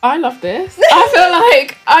I love this. I feel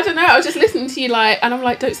like, I don't know, I was just listening to you and I'm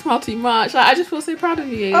like, don't smile too much. I just feel so proud of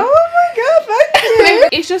you. Oh my God, thank you.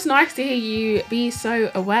 It's just nice to hear you be so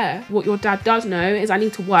aware. What your dad does know is I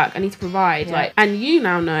need to work, I need to provide. And you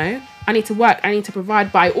now know I need to work, I need to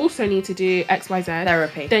provide, but I also need to do XYZ.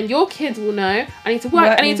 Therapy. Then your kids will know I need to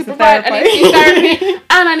work, I need to provide, I need to do therapy,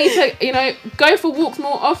 and I need to, go for walks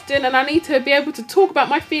more often, and I need to be able to talk about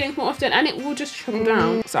my feelings more often, and it will just trickle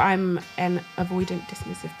down. So I'm an avoidant,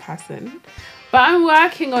 dismissive person, but I'm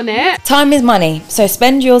working on it. Time is money, so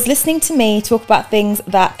spend yours listening to me talk about things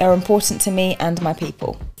that are important to me and my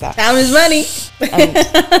people. Time is money.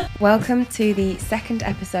 Welcome to the second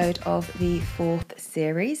episode of the fourth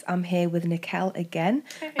series. I'm here with Nikel again,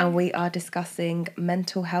 and we are discussing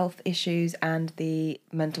mental health issues and the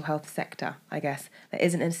mental health sector, I guess. There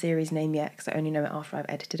isn't a series name yet because I only know it after I've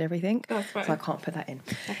edited everything, so I can't put that in.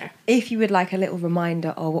 Okay. If you would like a little reminder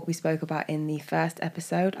of what we spoke about in the first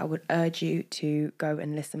episode, I would urge you to go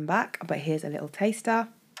and listen back, but here's a little taster.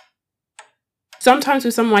 Sometimes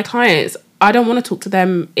with some of my clients, I don't want to talk to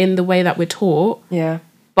them in the way that we're taught. Yeah.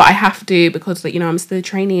 But I have to because, I'm still a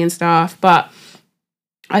trainee and stuff. But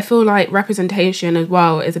I feel like representation as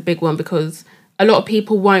well is a big one because a lot of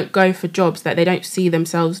people won't go for jobs that they don't see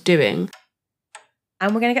themselves doing.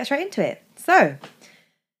 And we're going to get straight into it. So,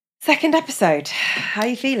 second episode. How are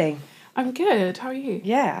you feeling? I'm good. How are you?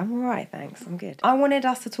 Yeah, I'm all right, thanks. I'm good. I wanted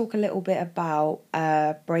us to talk a little bit about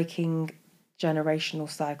breaking generational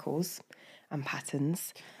cycles and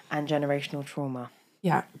patterns and generational trauma.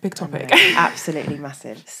 Yeah, big topic. Absolutely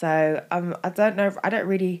massive. So I don't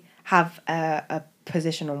really have a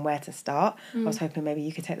position on where to start. I was hoping maybe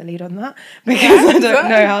you could take the lead on that because I don't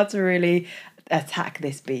know how to really attack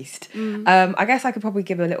this beast. I guess I could probably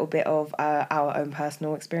give a little bit of our own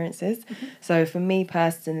personal experiences. So for me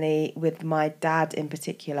personally, with my dad in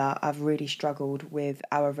particular, I've really struggled with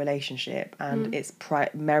our relationship, and it's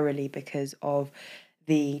primarily because of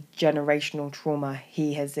the generational trauma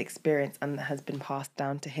he has experienced and that has been passed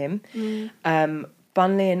down to him.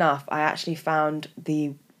 Funnily enough, I actually found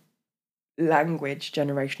the language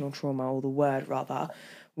generational trauma, or the word rather,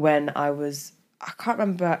 when I can't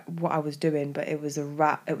remember what I was doing, but it was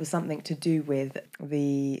something to do with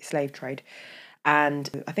the slave trade.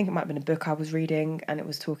 And I think it might have been a book I was reading, and it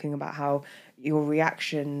was talking about how your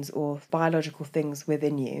reactions or biological things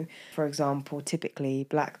within you, for example, typically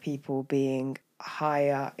black people being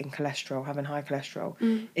higher in cholesterol, having high cholesterol,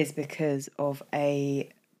 is because of a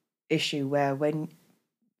issue where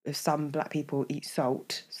if some black people eat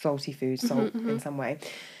salty food, salt in some way,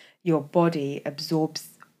 your body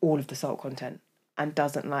absorbs all of the salt content and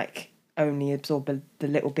doesn't only absorb the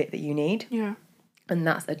little bit that you need. Yeah. And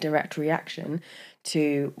that's a direct reaction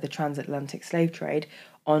to the transatlantic slave trade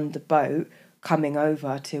on the boat coming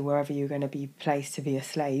over to wherever you're going to be placed to be a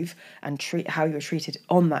slave, and how you were treated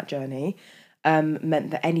on that journey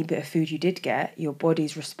meant that any bit of food you did get, your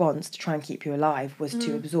body's response to try and keep you alive was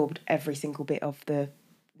to absorb every single bit of the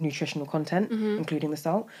nutritional content, including the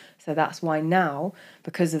salt. So that's why now,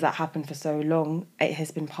 because of that happened for so long, it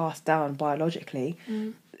has been passed down biologically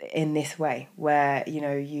in this way, where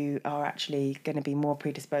you are actually going to be more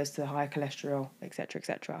predisposed to high cholesterol, etc.,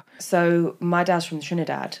 etc. So my dad's from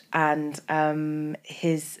Trinidad, and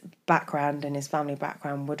his background and his family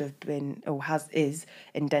background would have been, or is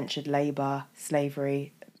indentured labour,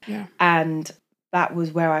 slavery, and that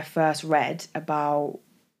was where I first read about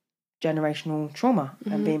generational trauma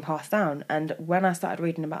and being passed down. And when I started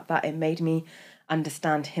reading about that, it made me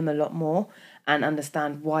understand him a lot more and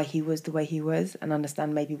understand why he was the way he was, and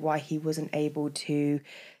understand maybe why he wasn't able to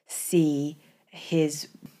see his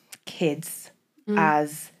kids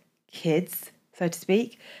as kids, so to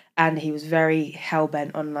speak. And he was very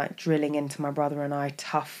hell-bent on drilling into my brother and I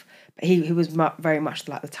tough. He was very much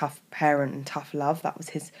like the tough parent and tough love. That was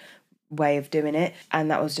his way of doing it,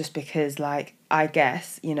 and that was just because I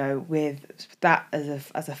guess with that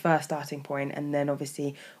as a first starting point, and then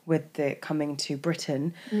obviously with the coming to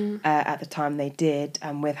Britain at the time they did,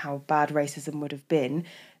 and with how bad racism would have been,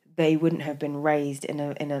 they wouldn't have been raised in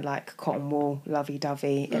a cotton wool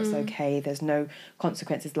lovey-dovey, it's okay, there's no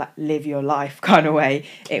consequences, live your life kind of way.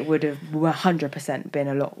 It would have 100% been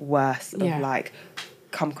a lot worse of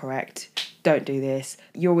come correct, don't do this,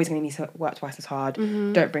 you're always going to need to work twice as hard,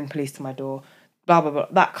 don't bring police to my door, blah, blah, blah,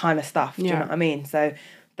 that kind of stuff. Do you know what I mean? So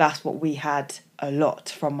that's what we had a lot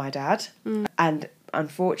from my dad. And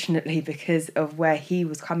unfortunately, because of where he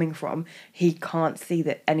was coming from, he can't see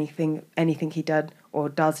that anything he did or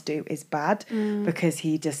does do is bad, because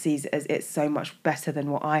he just sees it as it's so much better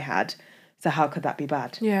than what I had. So how could that be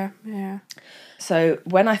bad? Yeah. So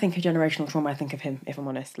when I think of generational trauma, I think of him, if I'm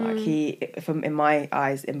honest. Like he, in my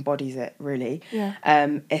eyes, embodies it really. Yeah.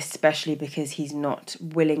 Especially because he's not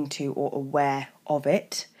willing to or aware of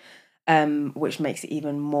it, which makes it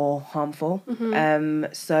even more harmful.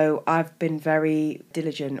 So I've been very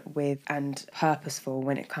diligent with and purposeful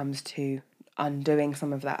when it comes to undoing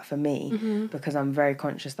some of that for me, because I'm very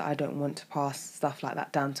conscious that I don't want to pass stuff like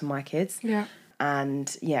that down to my kids. Yeah.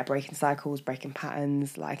 And breaking cycles, breaking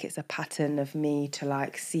patterns, like it's a pattern of me to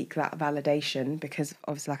like seek that validation, because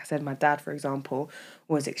obviously, like I said, my dad, for example,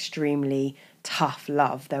 was extremely tough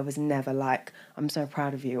love. There was never like, I'm so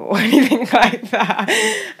proud of you or anything like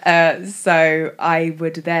that. So I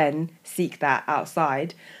would then seek that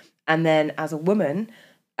outside. And then as a woman,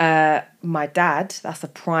 my dad, that's a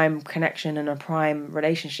prime connection and a prime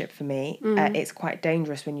relationship for me. It's quite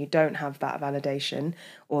dangerous when you don't have that validation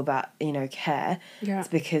or that, care. Yeah. It's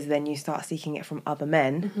because then you start seeking it from other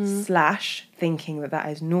men / thinking that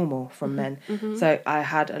is normal from men. So I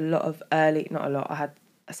had I had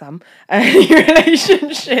some early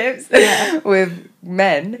relationships with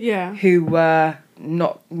men who were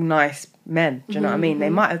not nice men. Do you know what I mean? They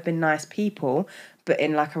might have been nice people, but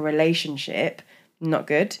in like a relationship, not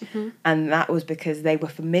good. And that was because they were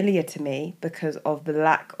familiar to me because of the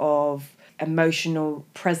lack of emotional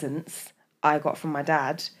presence I got from my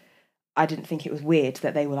dad. I didn't think it was weird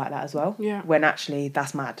that they were like that as well. Yeah. When actually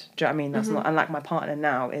that's mad. Do you know what I mean? That's not, and like my partner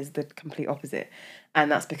now is the complete opposite.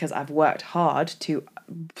 And that's because I've worked hard to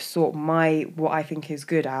sort what I think is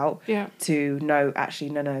good out. Yeah. To know,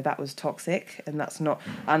 actually, no, that was toxic. And that's not,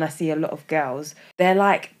 and I see a lot of girls, they're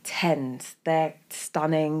like 10s. They're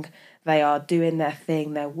stunning. They are doing their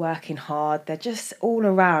thing. They're working hard. They're just all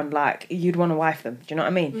around like you'd want to wife them. Do you know what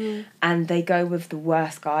I mean? And they go with the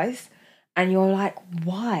worst guys. And you're like,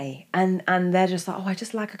 why? And they're just like, oh, I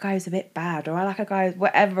just like a guy who's a bit bad, or I like a guy,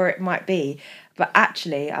 whatever it might be. But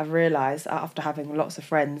actually, I've realised after having lots of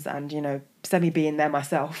friends and, semi being there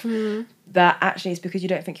myself, that actually it's because you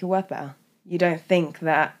don't think you're worth better. You don't think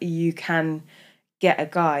that you can get a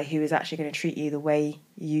guy who is actually going to treat you the way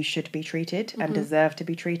you should be treated and deserve to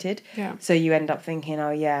be treated. Yeah. So you end up thinking,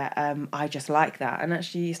 I just like that. And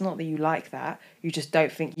actually, it's not that you like that. You just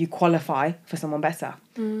don't think you qualify for someone better.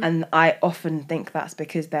 And I often think that's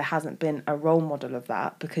because there hasn't been a role model of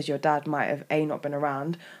that, because your dad might have not been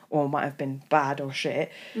around or might have been bad or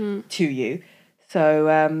shit to you.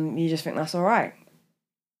 So you just think that's all right.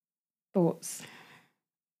 Thoughts?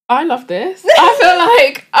 I love this. I feel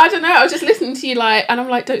like, I don't know, I was just listening to you and I'm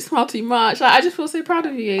like, don't smile too much. Like, I just feel so proud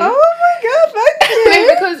of you. Oh my God, thank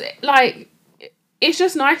you. Because, it's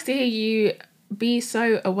just nice to hear you be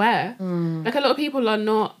so aware. Like, a lot of people are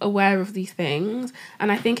not aware of these things,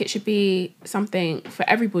 and I think it should be something for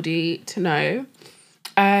everybody to know.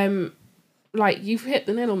 Like, you've hit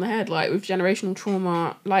the nail on the head, like, with generational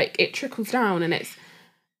trauma, like, it trickles down, and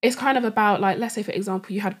it's kind of about, like, let's say, for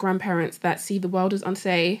example, you had grandparents that see the world as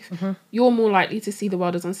unsafe. You're more likely to see the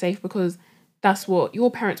world as unsafe because that's what your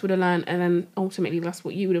parents would have learned, and then ultimately that's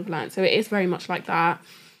what you would have learned. So it is very much like that.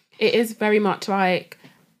 It is very much like,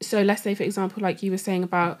 so let's say, for example, like you were saying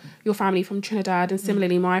about your family from Trinidad, and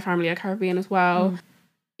similarly my family are Caribbean as well.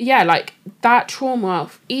 Yeah, like, that trauma,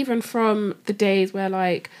 even from the days where,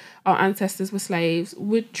 like, our ancestors were slaves,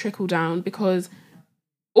 would trickle down, because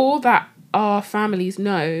all that our families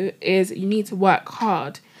know is you need to work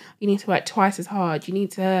hard. You need to work twice as hard.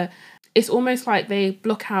 It's almost like they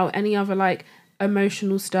block out any other, like,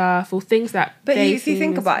 emotional stuff or things that But if you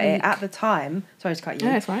think about it, at the time, sorry to cut you.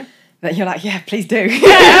 Yeah, it's fine. That you're like, yeah, please do.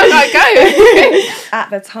 Yeah, I'm like, go. At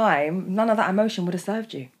the time, none of that emotion would have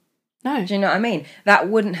served you. No. Do you know what I mean? That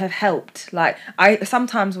wouldn't have helped. Like,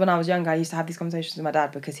 sometimes when I was younger, I used to have these conversations with my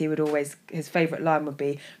dad, because he would always, his favourite line would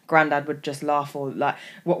be, Grandad would just laugh, or like,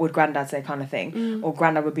 what would Grandad say kind of thing. Or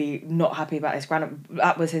Grandad would be not happy about this.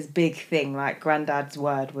 That was his big thing. Like, Grandad's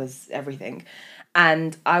word was everything.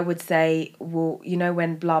 And I would say, well,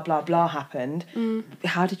 when blah, blah, blah happened,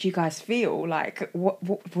 how did you guys feel? Like,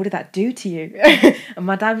 what did that do to you? And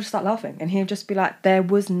my dad would start laughing, and he would just be like, there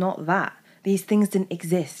was not that. These things didn't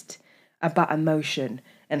exist about emotion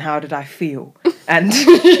and how did I feel. And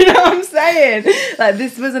you know what I'm saying? Like,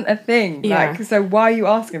 this wasn't a thing. Yeah. Like, so why are you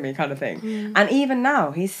asking me kind of thing? And even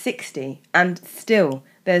now, he's 60, and still,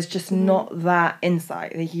 there's just not that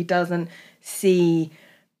insight. He doesn't see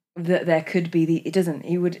that there could be it doesn't.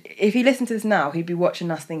 He would, if he listened to this now, he'd be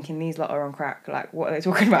watching us thinking, these lot are on crack. Like, what are they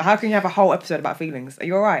talking about? How can you have a whole episode about feelings? Are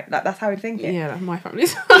you all right? Like, that's how he'd think it. Yeah, that's my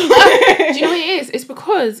family's. Do you know what it is? It's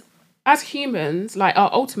because as humans, like,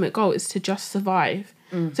 our ultimate goal is to just survive.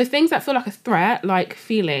 So things that feel like a threat, like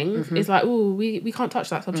feelings, is like, oh, we can't touch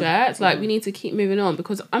that subject. Like, we need to keep moving on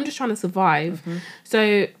because I'm just trying to survive.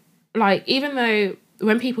 So, like, even though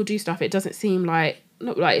when people do stuff, it doesn't seem like,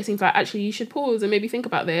 not like, it seems like actually you should pause and maybe think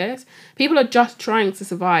about this. People are just trying to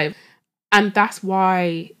survive. And that's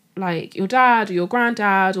why, like, your dad or your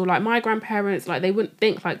granddad or, like, my grandparents, like, they wouldn't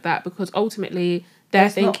think like that because ultimately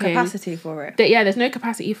there's thinking... There's not capacity for it. There's no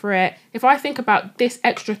capacity for it. If I think about this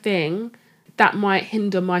extra thing, that might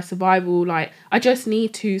hinder my survival. Like, I just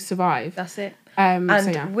need to survive. That's it.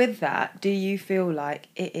 And with that, do you feel like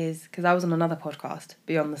it is... Because I was on another podcast,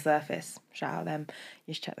 Beyond the Surface. Shout out them.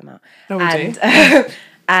 You should check them out.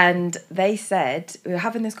 And they said, we were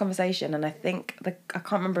having this conversation, and I think, I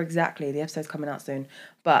can't remember exactly, the episode's coming out soon,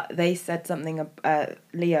 but they said something,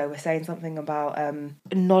 Leo was saying something about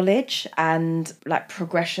knowledge and, like,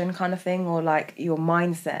 progression kind of thing, or, like, your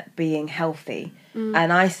mindset being healthy.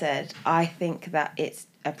 And I said, I think that it's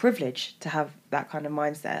a privilege to have that kind of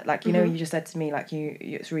mindset. Like, you know, you just said to me, like,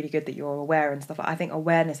 it's really good that you're aware and stuff. I think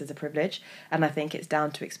awareness is a privilege, and I think it's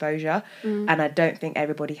down to exposure. And I don't think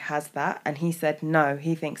everybody has that. And he said, no,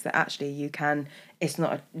 he thinks that actually you can, it's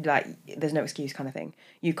not like, there's no excuse kind of thing.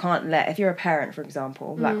 You can't let, if you're a parent, for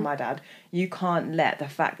example, like my dad, you can't let the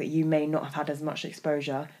fact that you may not have had as much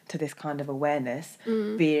exposure to this kind of awareness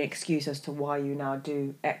be an excuse as to why you now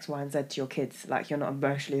do X, Y, and Z to your kids. Like, you're not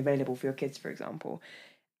emotionally available for your kids, for example.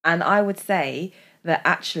 And I would say that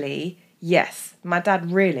actually, yes, my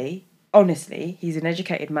dad really, honestly, he's an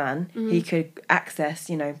educated man. He could access,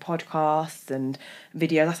 you know, podcasts and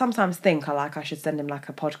videos. I sometimes think I should send him like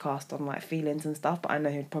a podcast on like feelings and stuff, but I know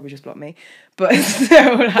he'd probably just block me. But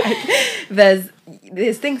still, like,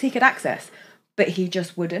 there's things he could access, but he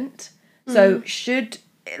just wouldn't. So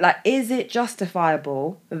is it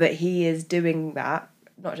justifiable that he is doing that?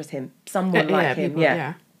 Not just him, someone like him,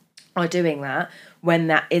 people, are doing that when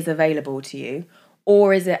that is available to you?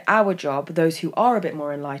 Or is it our job, those who are a bit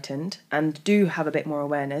more enlightened and do have a bit more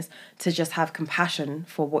awareness, to just have compassion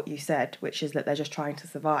for what you said, which is that they're just trying to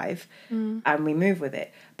survive, and we move with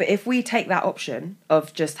it? But if we take that option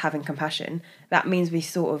of just having compassion, that means we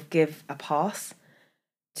sort of give a pass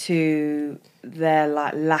to their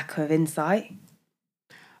like lack of insight.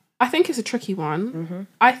 I think it's a tricky one.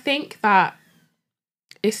 I think that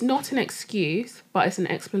it's not an excuse, but it's an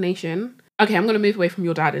explanation. Okay, I'm going to move away from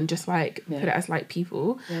your dad and just like put it as like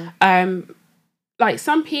people. Like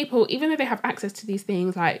some people, even though they have access to these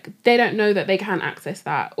things, like they don't know that they can access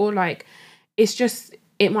that, or like it's just,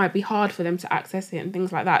 it might be hard for them to access it and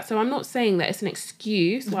things like that. So I'm not saying that it's an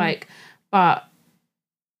excuse, like, but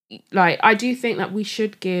like I do think that we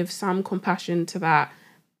should give some compassion to that.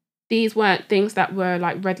 These weren't things that were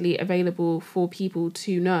like readily available for people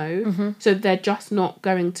to know. So they're just not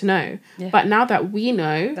going to know. But now that we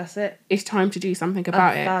know, that's it. It's time to do something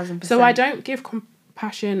about it. 1,000%. So I don't give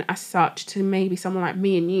compassion as such to maybe someone like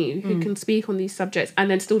me and you who can speak on these subjects and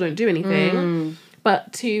then still don't do anything.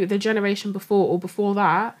 But to the generation before or before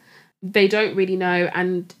that, they don't really know,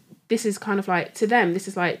 and this is kind of like, to them, this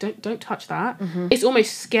is like, don't touch that. It's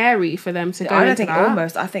almost scary for them to go into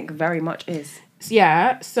that. I think very much is.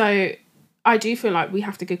 Yeah, so I do feel like we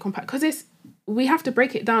have to give compassion, because we have to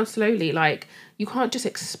break it down slowly. Like, you can't just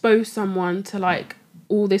expose someone to like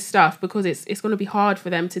all this stuff, because it's going to be hard for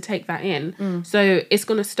them to take that in. So it's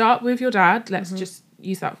going to start with your dad. Let's just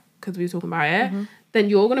use that because we were talking about it. Then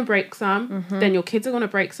you're going to break some. Then your kids are going to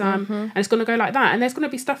break some. And it's going to go like that. And there's going to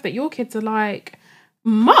be stuff that your kids are like,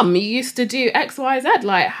 Mum, you used to do X, Y, Z.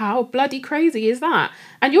 Like, how bloody crazy is that?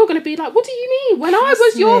 And you're going to be like, what do you mean? When I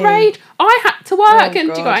was your age, I had to work. And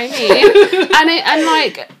do you know what I mean? and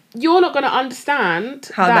like, you're not going to understand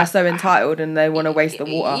how they're so entitled and they want to waste the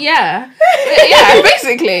water. Yeah,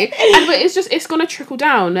 basically. But it's going to trickle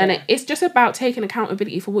down, and it's just about taking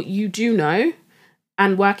accountability for what you do know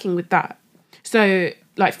and working with that. So,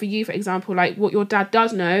 like, for you, for example, like, what your dad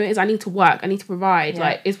does know is I need to work, I need to provide,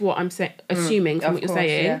 like, is what I'm assuming from what you're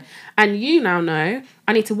saying. Yeah. And you now know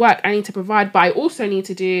I need to work, I need to provide, but I also need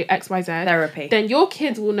to do X, Y, Z. Therapy. Then your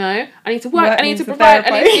kids will know I need to work, I need to provide,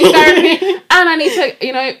 I need to do therapy, and I need to,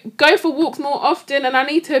 you know, go for walks more often, and I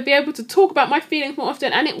need to be able to talk about my feelings more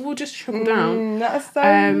often, and it will just trickle down. That's so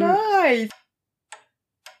nice.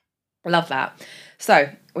 I love that. So,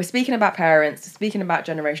 we're speaking about parents, speaking about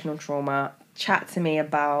generational trauma. Chat to me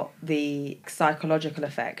about the psychological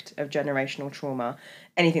effect of generational trauma,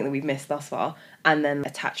 anything that we've missed thus far, and then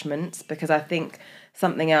attachments, because I think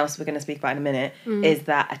something else we're going to speak about in a minute is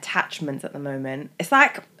that attachments at the moment, it's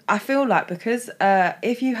like, I feel like, because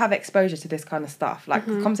if you have exposure to this kind of stuff, like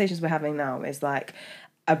the conversations we're having now is like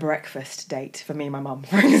a breakfast date for me and my mum,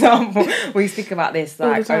 for example. We speak about this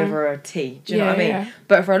like over a tea. Do you know what I mean? Yeah.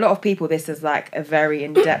 But for a lot of people, this is like a very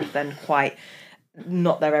in-depth and quite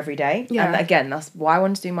not there every day. Yeah. And again, that's why I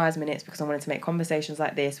wanted to do Maya's Minutes, because I wanted to make conversations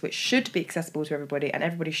like this, which should be accessible to everybody, and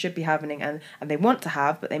everybody should be having, and they want to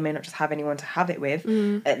have, but they may not just have anyone to have it with.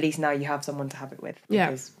 At least now you have someone to have it with,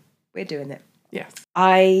 because we're doing it. Yes.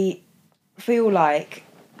 I feel like,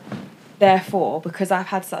 therefore, because I've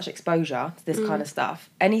had such exposure to this kind of stuff,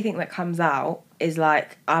 anything that comes out is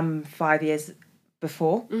like I'm 5 years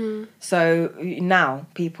before. So now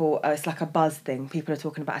it's like a buzz thing. People are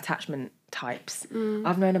talking about attachment types.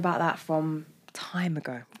 I've known about that from time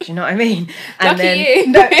ago. Do you know what I mean? And Lucky you.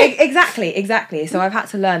 No, exactly. So I've had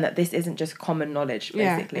to learn that this isn't just common knowledge,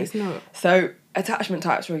 basically. Yeah, it's not. So attachment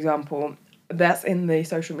types, for example, that's in the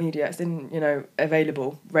social media. It's in,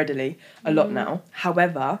 available readily a lot now.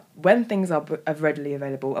 However, when things are readily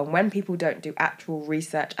available, and when people don't do actual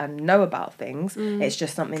research and know about things, it's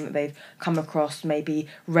just something that they've come across, maybe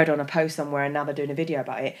read on a post somewhere, and now they're doing a video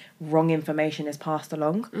about it. Wrong information is passed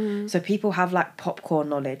along. So people have like popcorn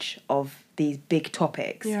knowledge of these big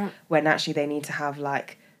topics when actually they need to have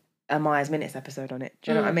like a Maya's Minutes episode on it.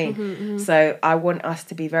 Do you know what I mean? So I want us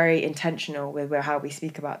to be very intentional with how we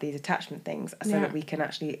speak about these attachment things, so that we can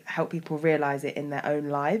actually help people realise it in their own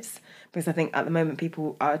lives. Because I think at the moment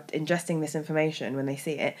people are ingesting this information when they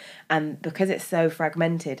see it, and because it's so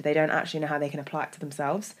fragmented, they don't actually know how they can apply it to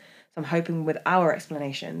themselves. So I'm hoping with our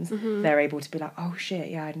explanations, they're able to be like, oh shit,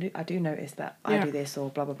 yeah, I do notice that I do this, or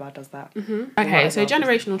blah, blah, blah does that. Okay, so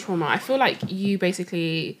generational trauma. I feel like you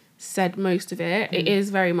basically said most of it. It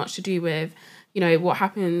is very much to do with, what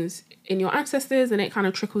happens in your ancestors, and it kind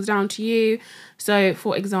of trickles down to you. So,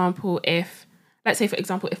 for example, if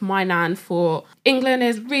my nan for England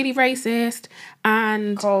is really racist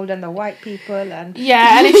and cold and the white people and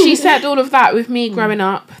and if she said all of that with me growing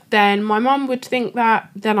up, then my mum would think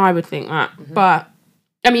that, then I would think that. But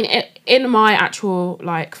I mean, in my actual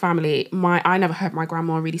family, I never heard my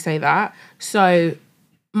grandma really say that. So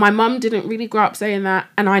my mum didn't really grow up saying that,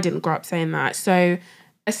 and I didn't grow up saying that. So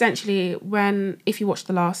essentially, if you watch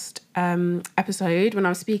the last episode, when I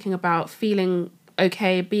was speaking about feeling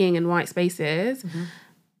okay being in white spaces,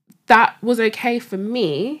 that was okay for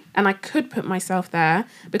me, and I could put myself there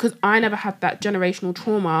because I never had that generational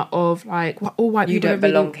trauma of all white people. You don't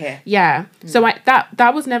belong here. Yeah. So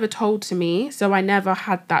that was never told to me, so I never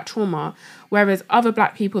had that trauma. Whereas other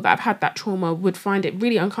black people that have had that trauma would find it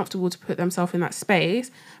really uncomfortable to put themselves in that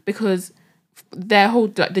space, because their whole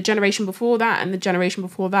the generation before that and the generation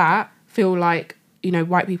before that feel like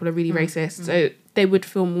white people are really racist. So they would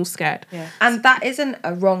feel more scared. Yeah. And that isn't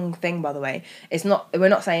a wrong thing, by the way. It's not. We're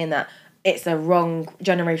not saying that it's a wrong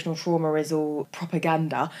generational trauma is all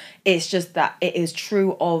propaganda. It's just that it is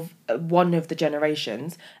true of one of the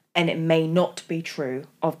generations, and it may not be true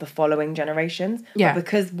of the following generations. Yeah. But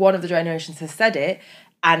because one of the generations has said it,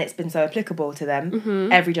 and it's been so applicable to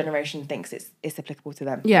them, every generation thinks it's applicable to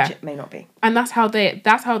them. Yeah. Which it may not be. And that's how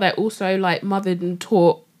they're also mothered and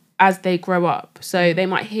taught as they grow up. So they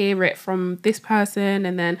might hear it from this person,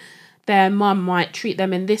 and then their mum might treat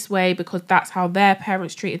them in this way because that's how their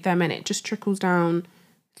parents treated them, and it just trickles down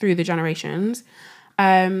through the generations.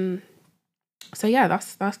 So yeah,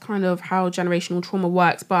 that's kind of how generational trauma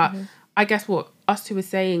works. But I guess what us two are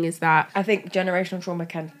saying is that I think generational trauma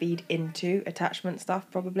can feed into attachment stuff,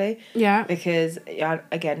 probably. Yeah. Because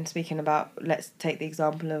again, speaking about, let's take the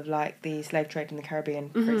example of the slave trade in the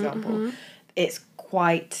Caribbean, for example. It's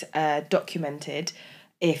quite documented,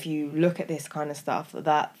 if you look at this kind of stuff,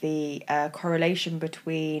 that the correlation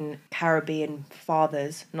between Caribbean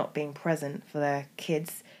fathers not being present for their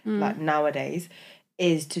kids, nowadays,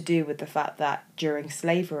 is to do with the fact that during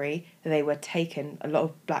slavery, they were taken, a lot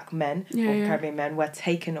of black men, Caribbean men, were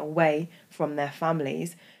taken away from their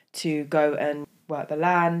families to go and work the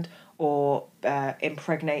land or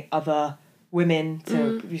impregnate other women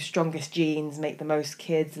to be strongest genes, make the most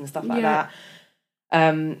kids and stuff like that.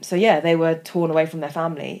 So they were torn away from their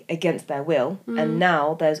family against their will, and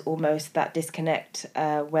now there's almost that disconnect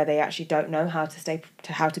where they actually don't know how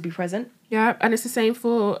to be present. Yeah, and it's the same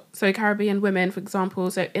for Caribbean women, for example.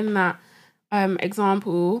 So in that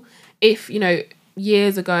example, if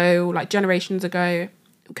years ago, generations ago,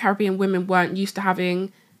 Caribbean women weren't used to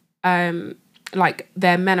having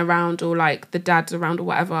their men around, or the dads around or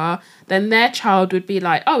whatever, then their child would be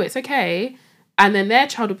like, oh, it's okay. And then their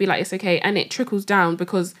child would be like, it's okay. And it trickles down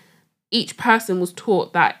because each person was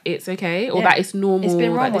taught that it's okay, or that it's normal, it's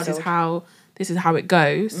been that this is how it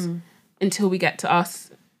goes, until we get to us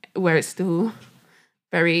where it's still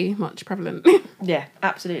very much prevalent. Yeah,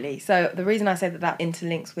 absolutely. So the reason I say that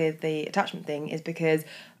interlinks with the attachment thing is because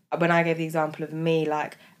when I gave the example of me,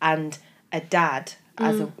 like, and a dad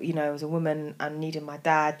as a woman and needing my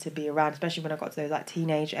dad to be around, especially when I got to those like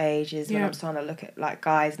teenage ages, when I'm starting to look at like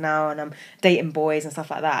guys now and I'm dating boys and stuff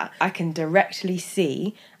like that, I can directly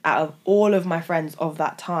see out of all of my friends of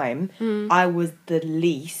that time, I was the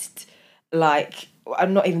least, like,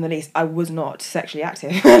 I'm not even the least, I was not sexually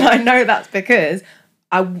active. And I know that's because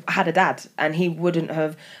I had a dad and he wouldn't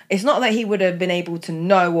have, it's not that he would have been able to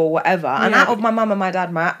know or whatever. And out of my mum and my dad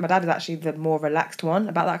is actually the more relaxed one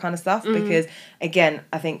about that kind of stuff because, again,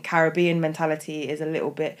 I think Caribbean mentality is a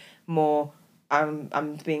little bit more,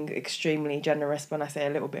 I'm being extremely generous when I say a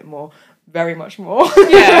little bit more, very much more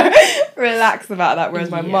relaxed about that. Whereas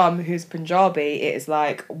my mum, who's Punjabi, it is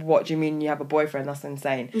like, what do you mean you have a boyfriend? That's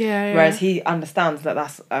insane. Whereas he understands that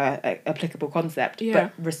that's a applicable concept.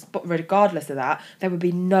 But regardless of that, there would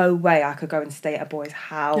be no way I could go and stay at a boy's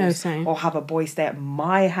house or have a boy stay at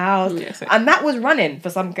my house. And that was running for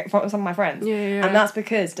some of my friends. And that's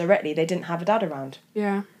because directly they didn't have a dad around.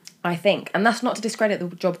 I think, and that's not to discredit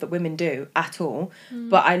the job that women do at all,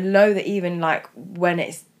 but I know that even like when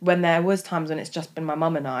there was times when it's just been my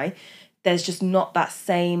mum and I, there's just not that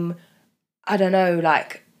same, I don't know,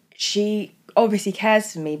 like she obviously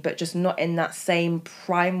cares for me, but just not in that same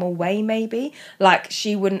primal way maybe. Like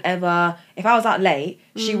she wouldn't ever, if I was out late,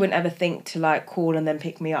 she wouldn't ever think to like call and then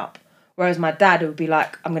pick me up. Whereas my dad would be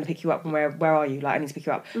like, I'm going to pick you up, and where are you? Like, I need to pick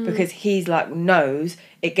you up. Because he's like, knows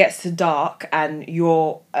it gets to dark and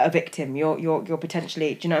you're a victim. You're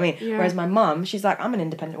potentially, do you know what I mean? Whereas my mum, she's like, I'm an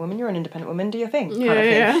independent woman, you're an independent woman, do your thing. Kind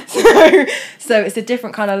of thing. So it's a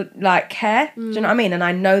different kind of like care. Do you know what I mean? And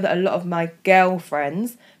I know that a lot of my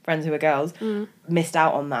friends who are girls, missed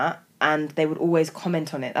out on that. And they would always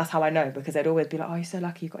comment on it. That's how I know, because they'd always be like, oh, you're so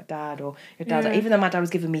lucky you got a dad, or your dad's like, even though my dad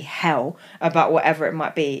was giving me hell about whatever it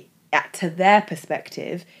might be, to their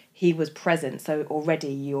perspective, he was present. So already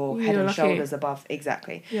you're head and lucky. Shoulders above.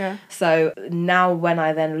 Exactly. Yeah. So now when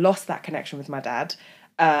I then lost that connection with my dad,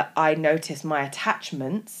 I noticed my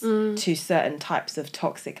attachments to certain types of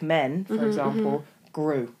toxic men, for example,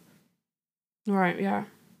 grew. Right, yeah.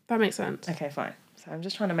 That makes sense. Okay, fine. So I'm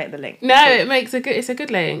just trying to make the link. No, it's a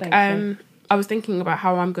good link. I was thinking about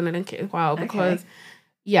how I'm going to link it as well, because,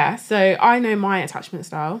 so I know my attachment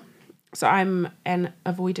style. So I'm an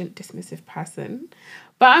avoidant, dismissive person,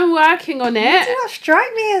 but I'm working on it. You do not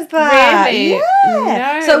strike me as that. Really?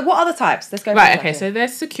 Yeah. No. So what are the types? Let's go. Right. Okay. So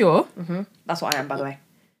there's secure. That's what I am, by the way.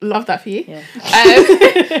 Love that for you.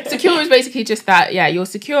 Yeah. Secure is basically just that. Yeah, you're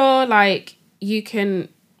secure. Like you can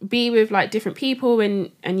be with like different people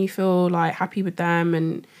and you feel like happy with them,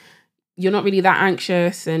 and you're not really that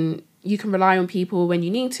anxious, and you can rely on people when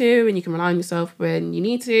you need to, and you can rely on yourself when you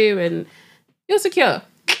need to, and you're secure.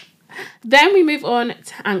 Then we move on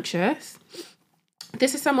to anxious.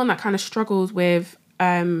 This is someone that kind of struggles with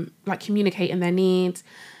like communicating their needs.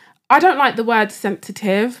 I don't like the word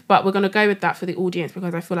sensitive, but we're going to go with that for the audience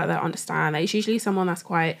because I feel like they'll understand that it's usually someone that's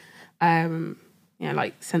quite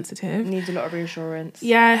like sensitive. Needs a lot of reassurance.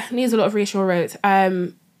 Yeah, needs a lot of reassurance.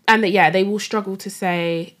 And that they will struggle to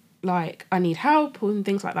say like I need help and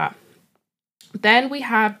things like that. Then we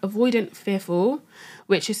have avoidant fearful,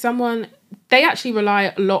 which is someone, they actually rely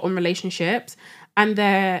a lot on relationships and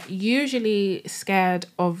they're usually scared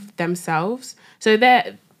of themselves. So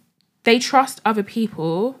they trust other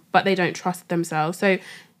people, but they don't trust themselves. So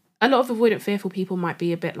a lot of avoidant fearful people might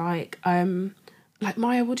be a bit like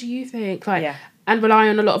Maya, what do you think? And rely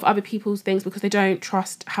on a lot of other people's things because they don't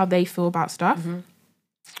trust how they feel about stuff.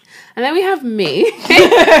 And then we have me, who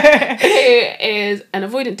is an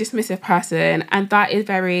avoidant, dismissive person. And that is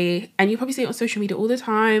and you probably see it on social media all the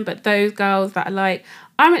time, but those girls that are like,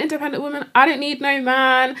 I'm an independent woman, I don't need no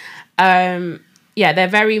man. They're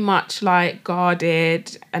very much like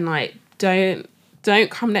guarded and like, don't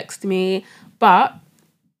come next to me. But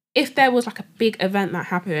if there was like a big event that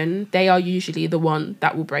happened, they are usually the one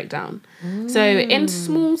that will break down. So in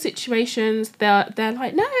small situations, they're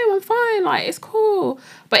like, no, I'm fine, like it's cool.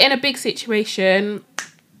 But in a big situation,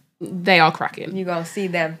 they are cracking. You gotta see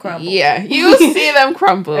them crumble. Yeah, you'll see them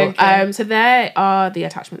crumble. Okay. So there are the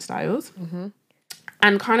attachment styles.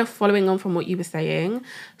 And kind of following on from what you were saying,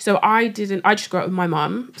 so I just grew up with my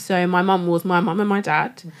mum. So my mum was my mum and my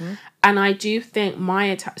dad. And I do think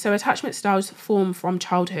attachment styles form from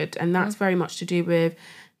childhood, and that's very much to do with,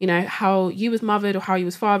 how you was mothered or how you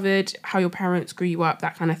was fathered, how your parents grew you up,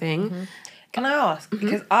 that kind of thing. Can I ask?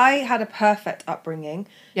 Because I had a perfect upbringing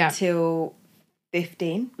till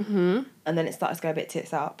 15, and then it started to go a bit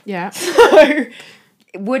tits up. Yeah. So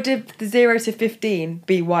would the 0 to 15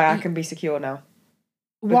 be why I can be secure now?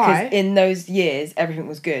 Why? Because in those years, everything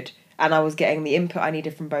was good. And I was getting the input I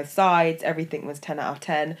needed from both sides. Everything was 10 out of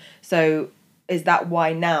 10. So is that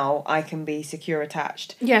why now I can be secure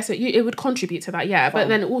attached? Yeah, so it would contribute to that, yeah. Fine. But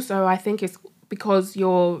then also I think it's because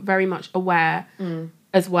you're very much aware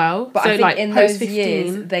as well. But so I think like in those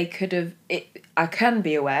years, they could have... I can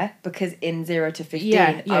be aware because in 0 to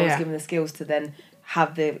 15, I was given the skills to then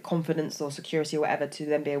have the confidence or security or whatever to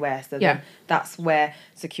then be aware. So then that's where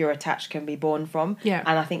secure attached can be born from. Yeah.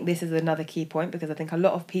 And I think this is another key point because I think a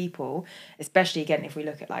lot of people, especially again if we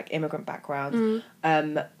look at like immigrant backgrounds,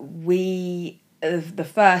 we the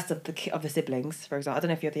first of the siblings, for example. I don't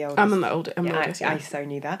know if you're the oldest. I'm the oldest. I so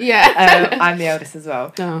knew that. Yeah. I'm the eldest as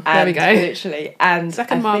well. Oh, there we go. Literally. And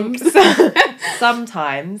second mums.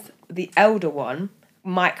 Sometimes the elder one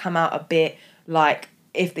might come out a bit like,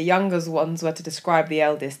 if the youngest ones were to describe the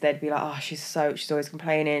eldest, they'd be like, oh, she's always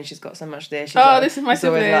complaining, she's got so much this. This is my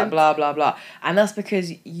sibling. Always like blah, blah, blah. And that's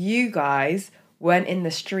because you guys weren't in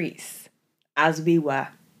the streets as we were.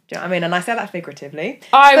 Do you know what I mean? And I say that figuratively.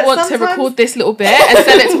 I want to record this little bit and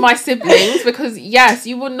send it to my siblings because, yes,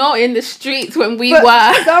 you were not in the streets when we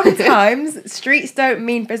were. Sometimes streets don't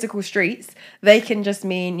mean physical streets. They can just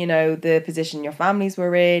mean, you know, the position your families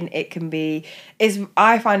were in. It can be...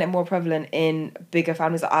 I find it more prevalent in bigger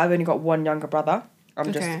families. I've only got one younger brother.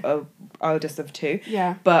 I'm just oldest of 2.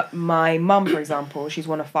 Yeah. But my mum, for example, she's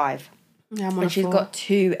one of 5. Yeah, and she's got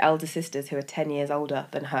 2 elder sisters who are 10 years older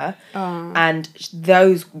than her. Oh. And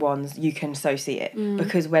those ones, you can so see it.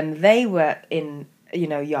 Because when they were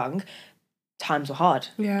young, times were hard.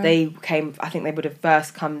 Yeah. They came, I think they would have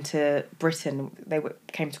first come to Britain.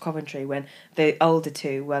 Came to Coventry when the older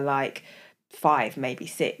 2 were like 5, maybe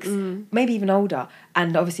 6, maybe even older.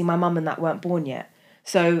 And obviously my mum and that weren't born yet.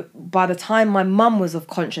 So by the time my mum was of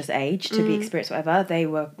conscious age to be experienced whatever, they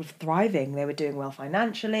were thriving. They were doing well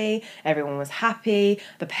financially. Everyone was happy.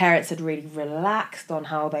 The parents had really relaxed on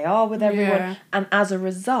how they are with everyone. Yeah. And as a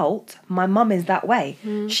result, my mum is that way.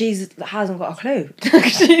 She hasn't got a clue.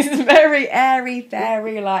 She's very airy,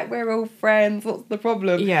 fairy, like, we're all friends. What's the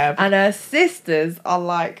problem? Yeah. And her sisters are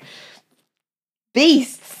like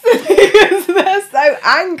beasts because they're so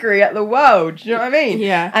angry at the world. Do you know what I mean?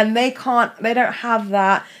 Yeah. And they don't have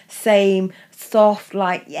that same soft,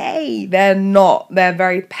 like, yay. They're not. They're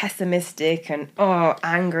very pessimistic and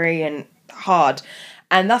angry and hard.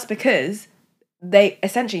 And that's because they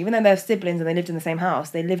essentially, even though they're siblings and they lived in the same house,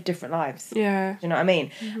 they lived different lives. Yeah. Do you know what I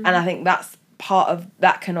mean? And I think that's part of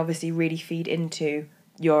that can obviously really feed into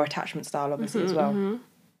your attachment style, obviously, as well.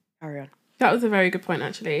 Carry on. That was a very good point,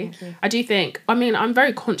 actually. I do think, I'm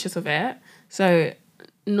very conscious of it, so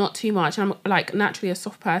not too much. I'm, like, naturally a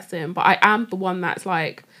soft person, but I am the one that's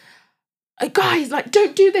like, guys, like,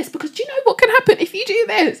 don't do this because do you know what can happen if you do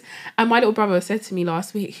this? And my little brother said to me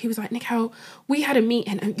last week, he was like, Nicole, we had a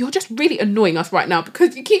meeting and you're just really annoying us right now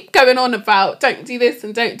because you keep going on about don't do this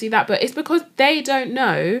and don't do that, but it's because they don't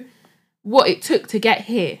know what it took to get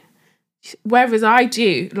here. Whereas I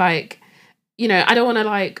do, like, you know, I don't want to,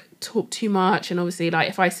 like, talk too much, and obviously, like,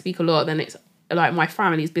 if I speak a lot, then it's like my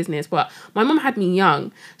family's business. But my mum had me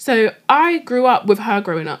young, so I grew up with her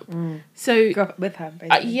growing up. So you grew up with her,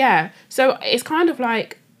 basically. Yeah. So it's kind of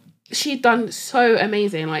like she'd done so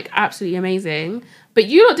amazing, like absolutely amazing. But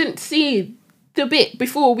you lot didn't see the bit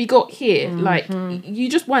before we got here. Like, you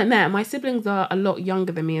just weren't there. My siblings are a lot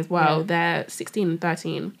younger than me as well. Yeah. They're 16 and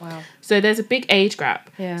 13. Wow. So there's a big age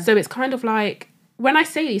gap. Yeah. So it's kind of like, when I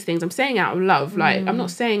say these things, I'm saying out of love. Like, I'm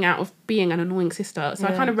not saying out of being an annoying sister. So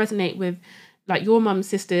I kind of resonate with, like, your mum's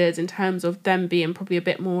sisters in terms of them being probably a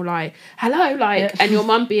bit more like, hello, like, and your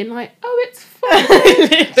mum being like, oh, it's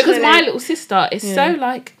fine. Because my little sister is so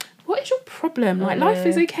like, what is your problem? Like, life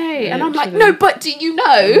is okay. And I'm like, no, but do you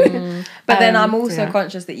know? But then I'm also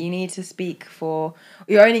conscious that you need to speak for...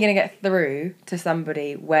 You're only going to get through to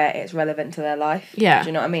somebody where it's relevant to their life. Yeah. Do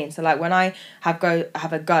you know what I mean? So, like, when I have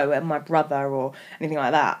a go at my brother or anything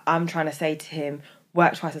like that, I'm trying to say to him,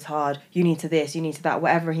 work twice as hard, you need to this, you need to that,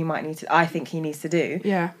 whatever he might need to, I think he needs to do.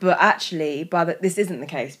 Yeah. But actually, this isn't the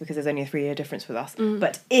case because there's only a 3-year difference with us.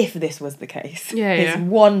 But if this was the case, his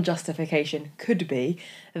one justification could be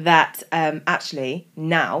that actually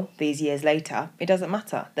now, these years later, it doesn't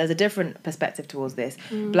matter. There's a different perspective towards this.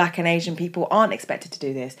 Black and Asian people aren't expected to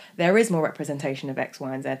do this. There is more representation of X,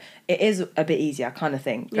 Y, and Z. It is a bit easier kind of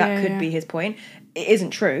thing. That could be his point. It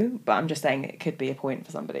isn't true, but I'm just saying it could be a point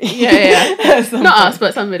for somebody. Yeah. Not us,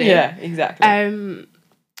 but somebody. Yeah, exactly.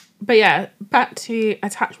 But yeah, back to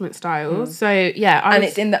attachment styles. So yeah, and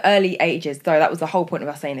it's in the early ages. So that was the whole point of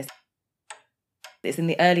us saying this. It's in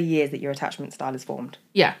the early years that your attachment style is formed.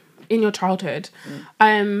 Yeah, in your childhood.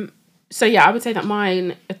 So yeah, I would say that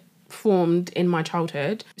mine formed in my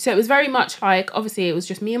childhood. So it was very much like, obviously it was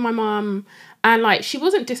just me and my mum, and like she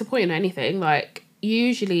wasn't disappointed or anything. Like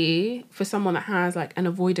usually for someone that has like an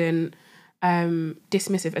avoidant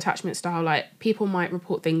dismissive attachment style, like people might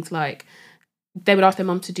report things like they would ask their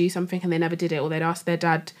mum to do something and they never did it, or they'd ask their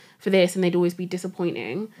dad for this and they'd always be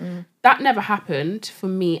disappointing. That never happened for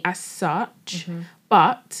me as such.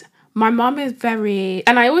 But my mum is very,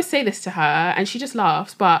 and I always say this to her and she just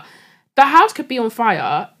laughs, but the house could be on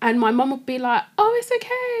fire and my mum would be like, oh, it's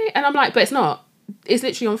okay. And I'm like, but it's not. It's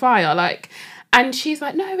literally on fire. Like, and she's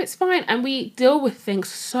like, no, it's fine. And we deal with things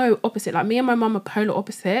so opposite. Like me and my mum are polar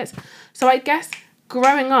opposites. So I guess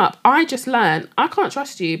growing up, I just learned I can't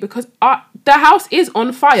trust you because the house is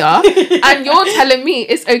on fire and you're telling me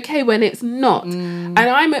it's okay when it's not. And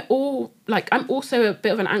I'm also a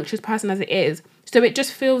bit of an anxious person as it is. So it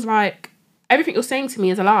just feels like everything you're saying to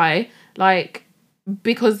me is a lie. Like,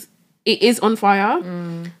 because it is on fire.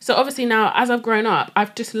 So obviously now, as I've grown up,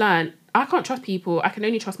 I've just learned I can't trust people. I can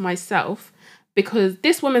only trust myself, because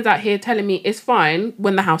this woman's out here telling me it's fine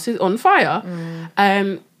when the house is on fire.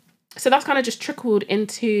 So that's kind of just trickled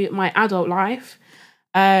into my adult life,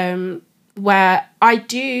 where I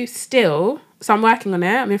do still, so I'm working on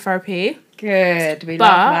it, I'm in therapy. Good, we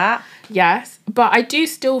love that. Yes, but I do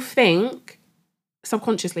still think,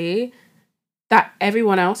 subconsciously, that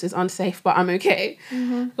everyone else is unsafe, but I'm okay.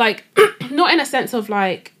 Like, not in a sense of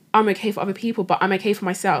like, I'm okay for other people, but I'm okay for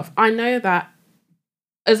myself. I know that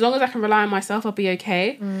as long as I can rely on myself, I'll be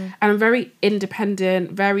okay. And I'm very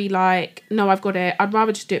independent, very like, no, I've got it. I'd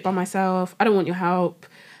rather just do it by myself. I don't want your help.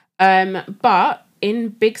 But in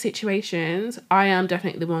big situations, I am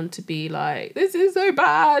definitely the one to be like, this is so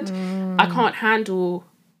bad. I can't handle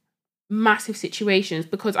massive situations,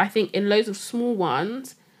 because I think in loads of small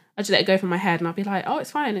ones, I just let it go from my head and I'll be like, oh,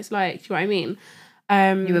 it's fine. It's like, do you know what I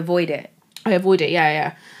mean? You avoid it. I avoid it,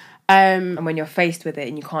 yeah. And when you're faced with it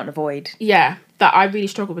and you can't avoid. Yeah, that I really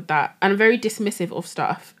struggle with that. And I'm very dismissive of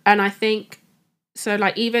stuff. And I think, so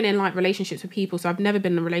like even in like relationships with people, so I've never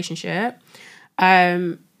been in a relationship.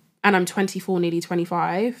 And I'm 24, nearly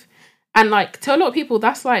 25. And like to a lot of people,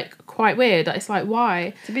 that's like quite weird. It's like,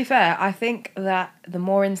 why? To be fair, I think that the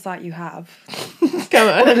more insight you have,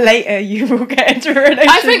 go on, the later you will get into a relationship.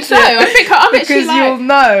 I think so. I think I'm because you'll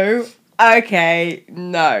know, okay,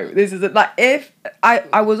 no, this isn't like, if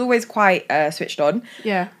I was always quite switched on.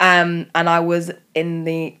 Yeah. And I was in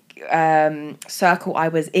the circle I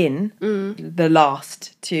was in the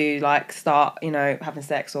last to like start, you know, having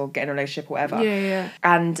sex or get in a relationship or whatever. Yeah.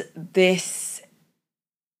 And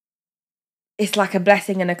it's like a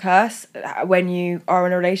blessing and a curse when you are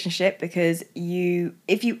in a relationship, because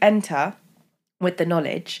if you enter with the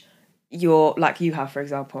knowledge, you're like you have, for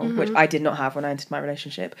example, which I did not have when I entered my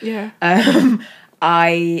relationship. Yeah.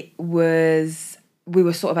 We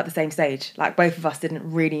were sort of at the same stage. Like both of us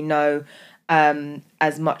didn't really know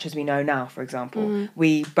as much as we know now, for example.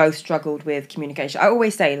 We both struggled with communication. I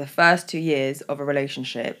always say the first 2 years of a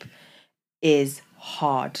relationship is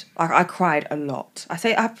hard. I cried a lot. I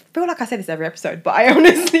feel like I say this every episode, but I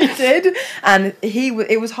honestly did. And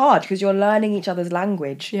it was hard because you're learning each other's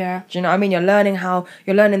language. Yeah. Do you know what I mean? You're learning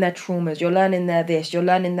their traumas, you're learning their this, you're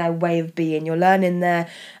learning their way of being, you're learning their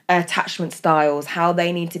attachment styles, how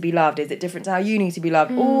they need to be loved. Is it different to how you need to be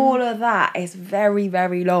loved? All of that is very,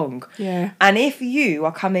 very long. Yeah. And if you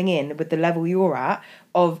are coming in with the level you're at,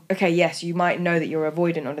 of, okay, yes, you might know that you're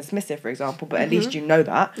avoidant or dismissive, for example, but at least you know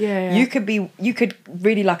that. Yeah. You could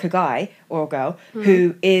really like a guy or a girl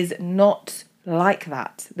who is not like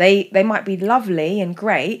that. They might be lovely and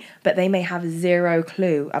great, but they may have zero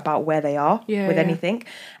clue about where they are with anything,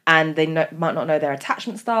 and they might not know their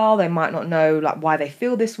attachment style. They might not know like why they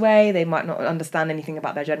feel this way. They might not understand anything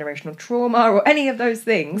about their generational trauma or any of those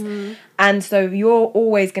things. And so you're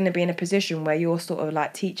always going to be in a position where you're sort of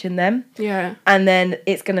like teaching them. Yeah. And then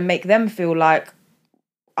it's going to make them feel like,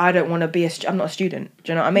 I don't want to be I'm not a student.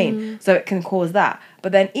 Do you know what I mean? So it can cause that.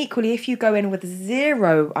 But then equally, if you go in with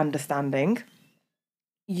zero understanding,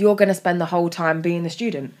 you're going to spend the whole time being the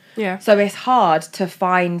student. Yeah. So it's hard to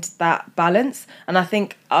find that balance. And I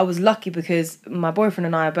think I was lucky because my boyfriend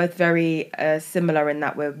and I are both very similar in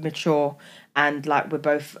that we're mature, and like we're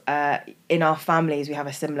both in our families, we have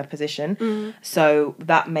a similar position. So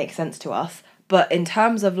that makes sense to us. But in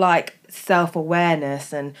terms of like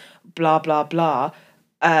self-awareness and blah, blah, blah,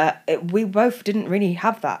 we both didn't really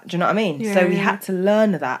have that. Do you know what I mean? So we had to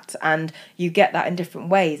learn that, and you get that in different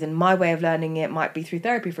ways. And my way of learning it might be through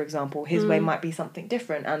therapy, for example. His way might be something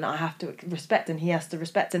different, and I have to respect, and he has to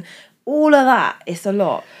respect, and all of that. It's a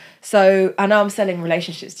lot. So I know I'm selling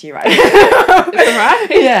relationships to you right now. It's all right.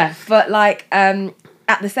 Yeah, but like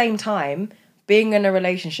at the same time, being in a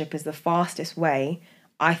relationship is the fastest way,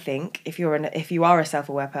 I think, if you are a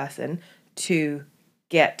self-aware person, to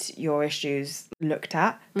get your issues looked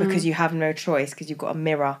at, because you have no choice, because you've got a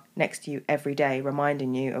mirror next to you every day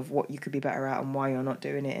reminding you of what you could be better at and why you're not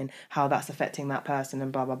doing it and how that's affecting that person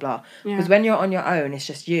and blah blah blah. Because when you're on your own, it's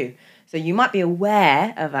just you, so you might be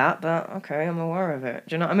aware of that, but okay, I'm aware of it.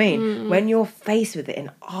 Do you know what I mean? When you're faced with it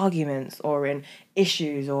in arguments or in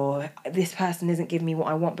issues, or this person isn't giving me what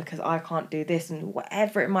I want because I can't do this, and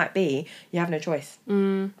whatever it might be, you have no choice.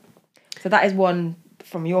 So that is one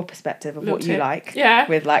from your perspective of what you like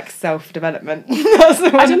with like self-development.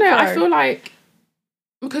 I don't know, I feel like,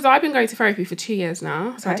 because I've been going to therapy for 2 years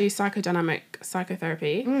now, so I do psychodynamic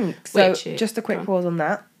psychotherapy. So just a quick pause on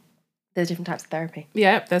that. There's different types of therapy.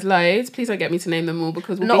 Yeah, there's loads. Please don't get me to name them all,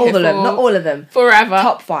 because not all of them. Forever.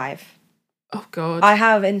 Top 5. Oh God. I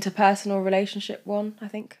have interpersonal relationship one, I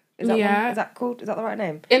think. Is that one? Is that called? Is that the right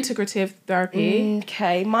name? Integrative therapy.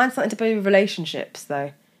 Okay, mine's something to do with relationships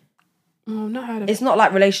though. Oh, I've not heard of it. It's not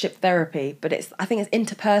like relationship therapy, but I think it's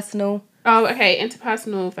interpersonal. Oh, okay,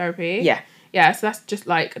 interpersonal therapy. Yeah. Yeah, so that's just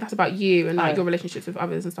like, that's about you and like your relationships with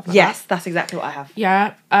others and stuff like that. Yes, that's exactly what I have.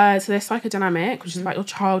 Yeah. So there's psychodynamic, which is about your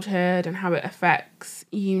childhood and how it affects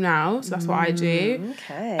you now. So that's what I do.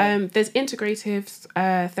 Okay. There's integrative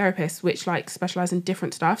therapists, which like specialise in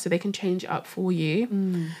different stuff, so they can change it up for you.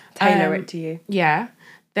 Tailor it to you. Yeah.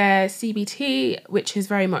 There's CBT, which is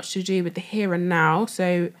very much to do with the here and now.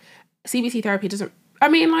 So CBT therapy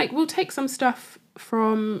we'll take some stuff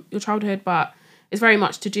from your childhood, but it's very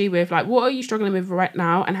much to do with like, what are you struggling with right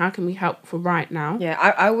now and how can we help for right now? Yeah,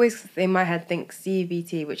 I always in my head think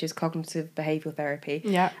CBT, which is cognitive behavioural therapy,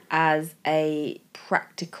 as a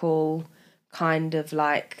practical kind of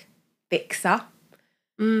like fixer.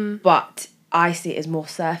 But I see it as more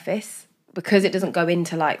surface, because it doesn't go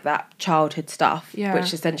into like that childhood stuff,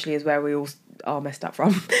 which essentially is where we all are messed up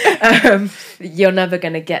from. You're never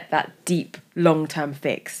going to get that deep long-term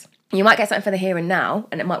fix. You might get something for the here and now,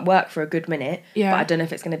 and it might work for a good minute, but I don't know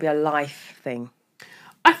if it's going to be a life thing.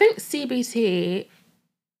 I think CBT,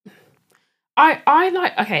 I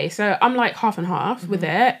like, okay, so I'm like half and half with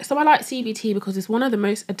it. So I like CBT because it's one of the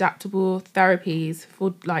most adaptable therapies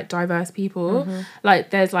for like diverse people.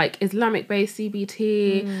 Like there's like Islamic based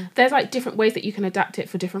CBT. There's like different ways that you can adapt it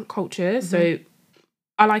for different cultures. So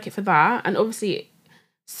I like it for that. And obviously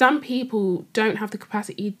some people don't have the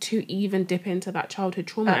capacity to even dip into that childhood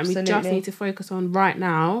trauma. Absolutely. And we just need to focus on right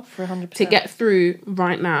now for 100%. To get through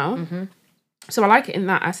right now. So I like it in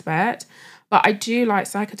that aspect. But I do like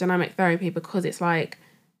psychodynamic therapy because it's like,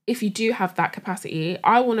 if you do have that capacity,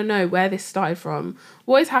 I want to know where this started from.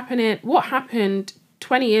 What happened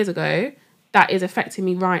 20 years ago that is affecting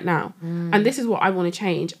me right now? And this is what I want to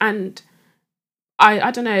change. And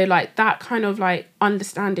I don't know, like that kind of like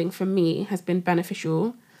understanding for me has been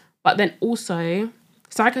beneficial. But then also,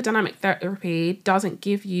 psychodynamic therapy doesn't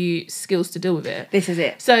give you skills to deal with it. This is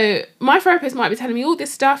it. So my therapist might be telling me all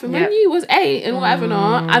this stuff, and when you was 8 and whatever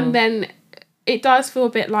not, and then it does feel a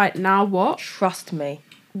bit like, now what? Trust me.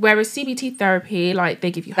 Whereas CBT therapy, like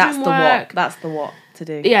they give you That's homework. That's the what to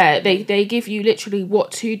do. Yeah, they give you literally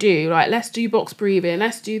what to do. Like, let's do box breathing.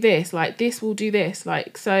 Let's do this. Like, this will do this.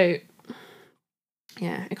 Like, so,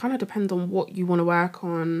 yeah, it kind of depends on what you want to work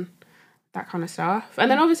on, that kind of stuff. And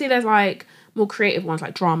then obviously there's like more creative ones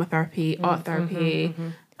like drama therapy, art therapy.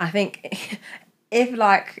 I think if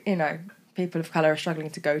like, you know, people of colour are struggling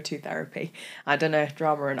to go to therapy, I don't know if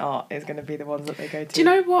drama and art is going to be the ones that they go to. Do you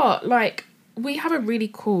know what? Like, we have a really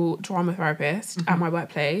cool drama therapist at my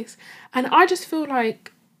workplace, and I just feel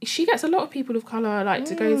like she gets a lot of people of colour like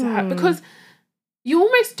to go to her, because you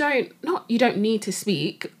almost you don't need to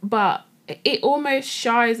speak, but it almost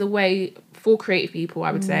shies away for creative people,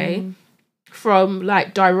 I would say, from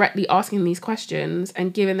like directly asking these questions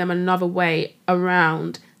and giving them another way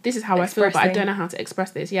around, this is how I feel, but I don't know how to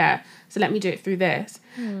express this. Yeah. So let me do it through this.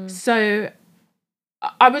 So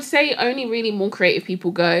I would say only really more creative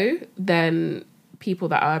people go than people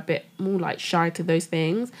that are a bit more like shy to those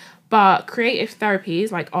things. But creative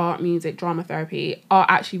therapies like art, music, drama therapy are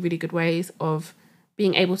actually really good ways of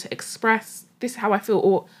being able to express, this is how I feel,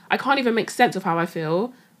 or I can't even make sense of how I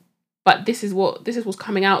feel, but this is what's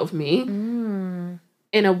coming out of me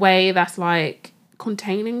in a way that's like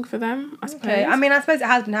containing for them, I suppose. Okay. I mean, I suppose it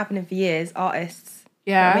has been happening for years, artists.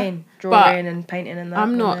 Yeah. You know what I mean? Drawing and painting and that.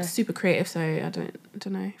 I'm not super creative, so I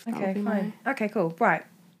don't know if that would be fine. Okay, cool. Right.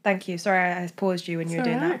 Thank you. Sorry I paused you when you were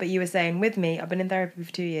doing that, but you were saying with me, I've been in therapy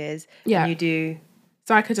for 2 years. Yeah. And you do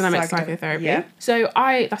psychodynamic psychotherapy. Yeah. So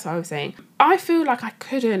that's what I was saying. I feel like I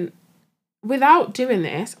couldn't, without doing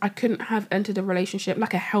this, I couldn't have entered a relationship,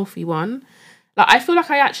 like a healthy one, Like, I feel like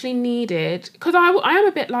I actually needed... Because I am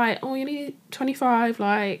a bit like, oh, you need 25,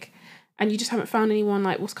 like... And you just haven't found anyone,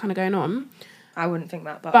 like, what's kind of going on? I wouldn't think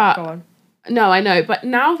that, but go on. No, I know. But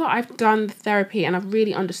now that I've done the therapy and I've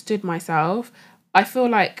really understood myself, I feel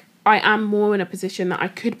like I am more in a position that I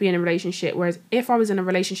could be in a relationship. Whereas if I was in a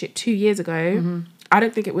relationship 2 years ago, I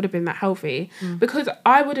don't think it would have been that healthy. Because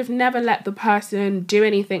I would have never let the person do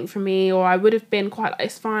anything for me, or I would have been quite like,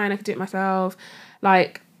 it's fine, I can do it myself.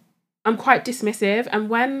 Like, I'm quite dismissive. And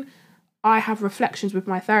when I have reflections with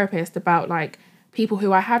my therapist about, like, people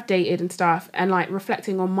who I have dated and stuff, and, like,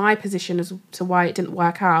 reflecting on my position as to why it didn't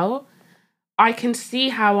work out, I can see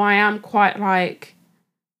how I am quite, like,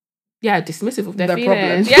 dismissive of their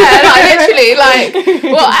feelings. Problem. Yeah, like, literally, like,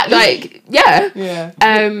 well, like, yeah.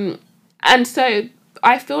 Yeah. And so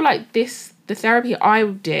I feel like the therapy I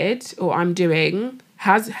did, or I'm doing,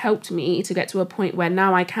 has helped me to get to a point where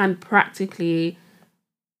now I can practically,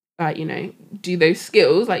 like, you know, do those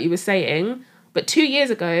skills, like you were saying. But 2 years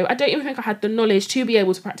ago, I don't even think I had the knowledge to be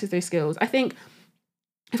able to practice those skills. I think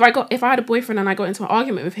if I had a boyfriend and I got into an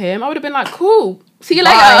argument with him, I would have been like, cool, see you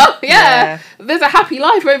later. Yeah. There's a happy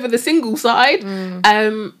life over the single side.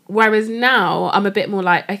 Whereas now I'm a bit more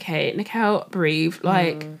like, okay, Nicole, breathe.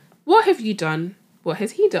 Like, what have you done? What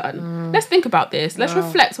has he done? Let's think about this. Let's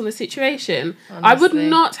reflect on the situation. Honestly. I would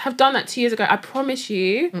not have done that 2 years ago. I promise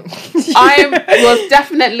you. I was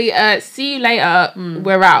definitely see you later.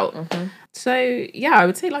 We're out. So yeah, I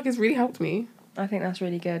would say, like, it's really helped me. I think that's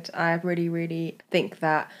really good. I really, really think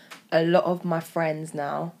that a lot of my friends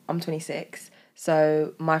now, I'm 26,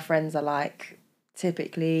 so my friends are, like,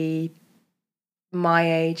 typically my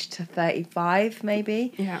age to 35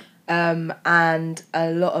 maybe. Yeah. And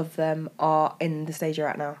a lot of them are in the stage you're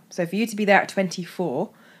at now. So for you to be there at 24,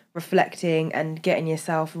 reflecting and getting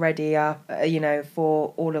yourself ready, you know,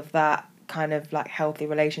 for all of that kind of, like, healthy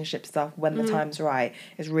relationship stuff when the time's right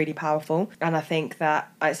is really powerful. And I think that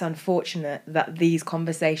it's unfortunate that these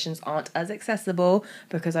conversations aren't as accessible,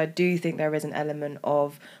 because I do think there is an element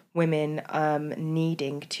of women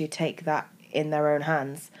needing to take that in their own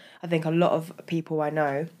hands. I think a lot of people I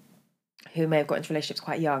know who may have got into relationships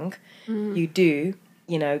quite young, you do,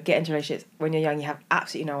 you know, get into relationships when you're young, you have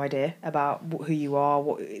absolutely no idea about who you are,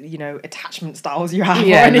 what, you know, attachment styles you have,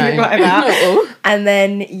 or anything like that. And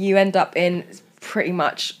then you end up in pretty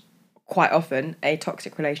much quite often a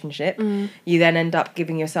toxic relationship. You then end up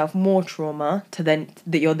giving yourself more trauma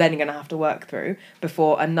that you're then going to have to work through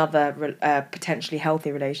before another potentially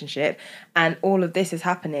healthy relationship. And all of this is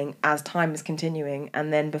happening as time is continuing,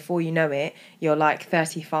 and then before you know it, you're like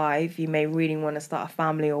 35, you may really want to start a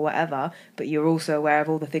family or whatever, but you're also aware of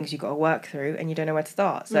all the things you've got to work through and you don't know where to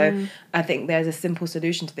start. So I think there's a simple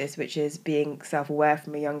solution to this, which is being self-aware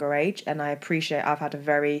from a younger age. And I appreciate I've had a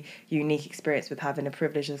very unique experience with having a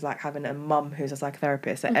privilege as, like, having a mum who's a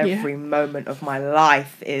psychotherapist. So every moment of my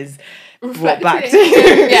life is brought back to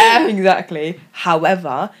Yeah, exactly.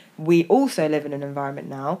 However, we also live in an environment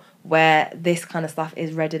now where this kind of stuff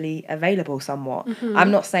is readily available somewhat.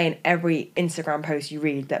 I'm not saying every Instagram post you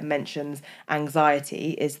read that mentions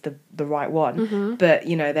anxiety is the right one, but,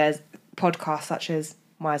 you know, there's podcasts such as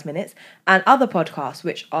Myers Minutes and other podcasts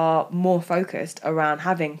which are more focused around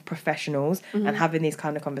having professionals and having these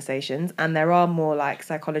kind of conversations, and there are more, like,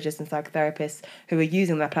 psychologists and psychotherapists who are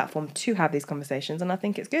using their platform to have these conversations, and I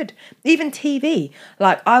think it's good. Even TV,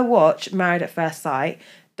 like, I watch Married at First Sight,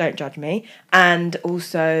 don't judge me, and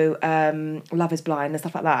also Love is Blind and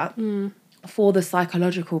stuff like that, for the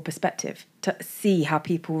psychological perspective, to see how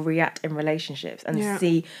people react in relationships,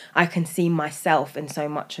 and I can see myself in so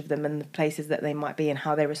much of them and the places that they might be and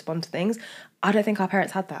how they respond to things. I don't think our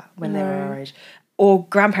parents had that when they were our age, or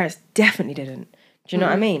grandparents definitely didn't. Do you know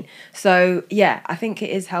what I mean? So yeah, I think it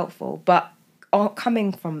is helpful, but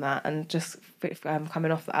coming from that and just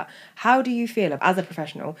coming off that, how do you feel as a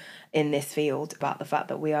professional in this field about the fact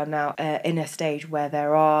that we are now in a stage where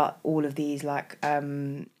there are all of these, like,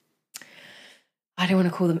 I don't want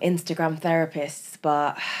to call them Instagram therapists,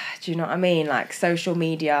 but do you know what I mean? Like, social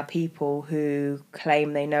media people who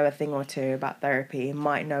claim they know a thing or two about therapy,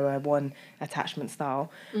 might know a one attachment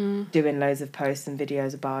style, doing loads of posts and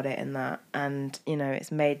videos about it and that. And, you know,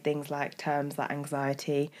 it's made things like terms like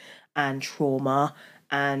anxiety and trauma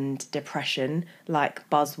and depression like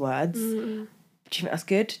buzzwords. Do you think that's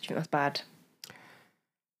good? Do you think that's bad?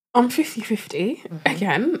 I'm 50-50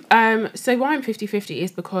 again. So why I'm 50-50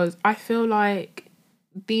 is because I feel like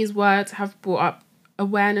these words have brought up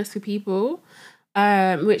awareness for people,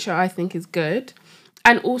 which I think is good.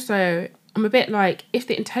 And also, I'm a bit like, if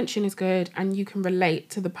the intention is good and you can relate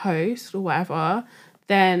to the post or whatever,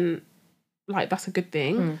 then, like, that's a good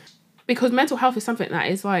thing. because mental health is something that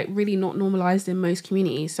is like really not normalized in most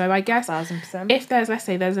communities. So I guess 1000%. if let's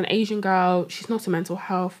say there's an Asian girl, she's not a mental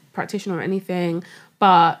health practitioner or anything,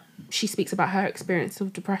 but she speaks about her experience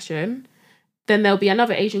of depression, then there'll be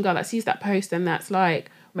another Asian girl that sees that post and that's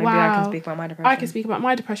like, maybe wow, I can speak about my depression. I can speak about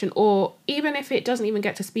my depression. Or even if it doesn't even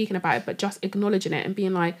get to speaking about it, but just acknowledging it and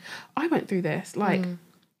being like, I went through this, like,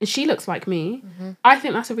 and she looks like me. I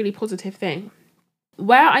think that's a really positive thing.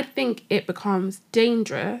 Where I think it becomes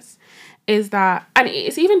dangerous is that, and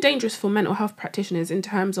it's even dangerous for mental health practitioners in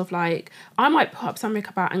terms of like, I might put up something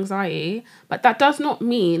about anxiety, but that does not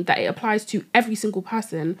mean that it applies to every single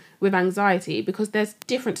person with anxiety, because there's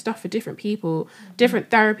different stuff for different people, different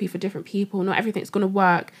therapy for different people. Not everything's going to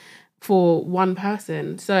work for one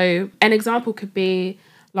person. So an example could be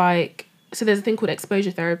like, so there's a thing called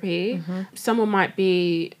exposure therapy. Someone might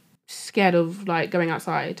be scared of like going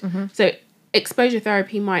outside. So exposure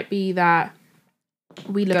therapy might be that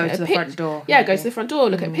we look at a front door. Yeah, go to the front door,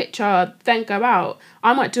 look at a picture, then go out.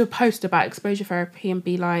 I might do a post about exposure therapy and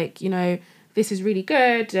be like, you know, this is really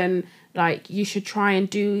good, and like you should try and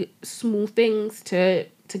do small things to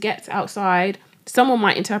get outside. Someone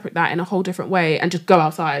might interpret that in a whole different way and just go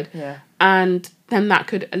outside. Yeah. And then that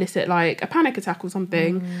could elicit like a panic attack or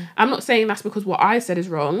something. I'm not saying that's because what I said is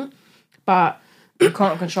wrong, but you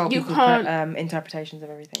can't control people's interpretations of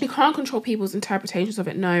everything. You can't control people's interpretations of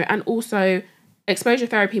it, no. And also, exposure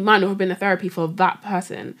therapy might not have been the therapy for that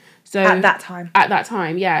person. So At that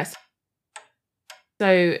time, yes.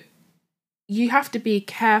 So you have to be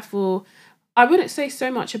careful. I wouldn't say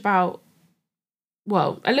so much about,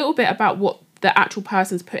 well, a little bit about what the actual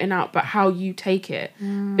person's putting out, but how you take it.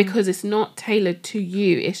 Because it's not tailored to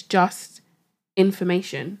you. It's just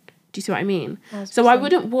information. Do you see what I mean? 100%. So I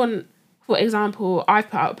wouldn't want, for example,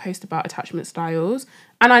 I've put out a post about attachment styles,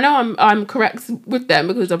 and I know I'm correct with them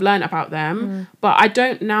because I've learned about them, but I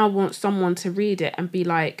don't now want someone to read it and be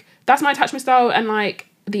like, that's my attachment style, and like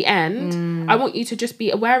the end. I want you to just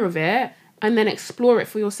be aware of it and then explore it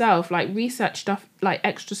for yourself, like research stuff, like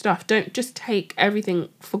extra stuff. Don't just take everything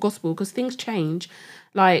for gospel, because things change.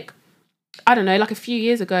 Like, I don't know, like a few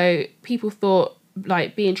years ago, people thought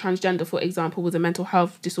like being transgender, for example, was a mental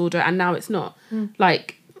health disorder, and now it's not.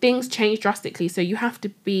 Like, things change drastically, so you have to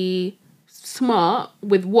be smart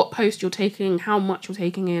with what post you're taking, how much you're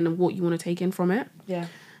taking in, and what you want to take in from it. Yeah.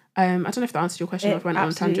 I don't know if that answered your question. I've went on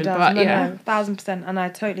a tangent, does. but no, yeah, no, 1000%, and I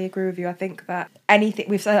totally agree with you. I think that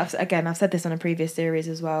anything I've said this on a previous series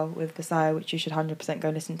as well with Messiah, which you should 100% go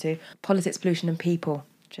listen to. Politics, pollution, and people.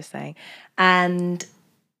 Just saying, and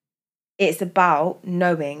it's about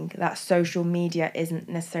knowing that social media isn't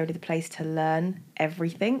necessarily the place to learn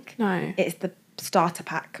everything. No, it's the starter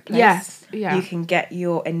pack place. Yes, yeah. You can get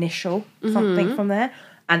your initial something from there,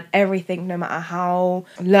 and everything, no matter how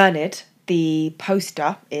learned the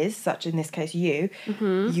poster is, such in this case you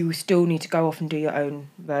still need to go off and do your own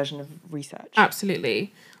version of research.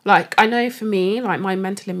 Absolutely. Like, I know for me, like my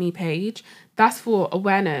Mental in Me page, that's for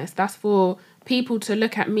awareness. That's for people to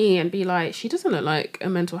look at me and be like, she doesn't look like a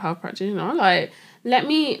mental health practitioner. Like, let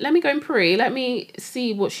me go and pray. Let me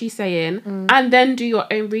see what she's saying, and then do your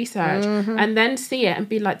own research, and then see it and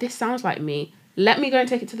be like, this sounds like me. Let me go and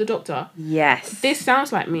take it to the doctor. Yes. This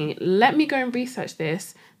sounds like me. Let me go and research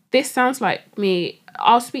this. This sounds like me.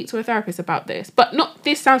 I'll speak to a therapist about this. But not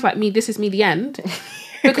this sounds like me, this is me, the end.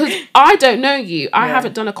 Because I don't know you. I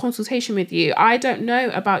haven't done a consultation with you. I don't know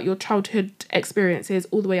about your childhood experiences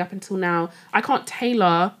all the way up until now. I can't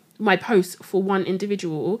tailor my posts for one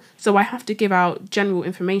individual, so I have to give out general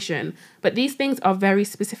information. But these things are very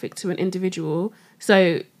specific to an individual.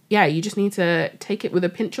 So, yeah, you just need to take it with a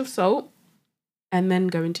pinch of salt and then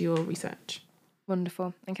go into your research.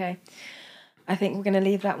 Wonderful. Okay. I think we're going to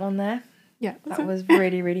leave that one there. Yeah. That was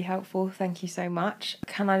really, really helpful. Thank you so much.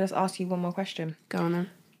 Can I just ask you one more question? Go on then.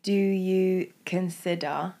 Do you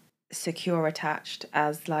consider secure attached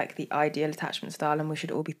as like the ideal attachment style, and we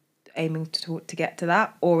should all be aiming to get to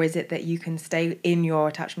that? Or is it that you can stay in your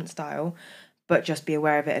attachment style but just be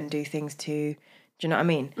aware of it and do things to... Do you know what I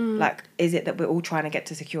mean? Like, is it that we're all trying to get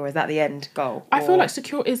to secure? Is that the end goal? I feel like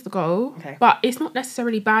secure is the goal, but it's not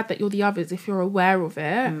necessarily bad that you're the others if you're aware of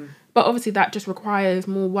it. But obviously that just requires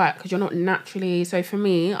more work because you're not naturally... So for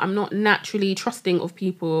me, I'm not naturally trusting of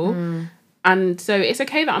people. And so it's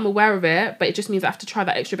okay that I'm aware of it, but it just means I have to try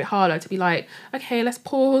that extra bit harder to be like, okay, let's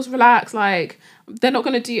pause, relax. Like, they're not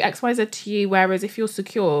going to do X, Y, Z to you. Whereas if you're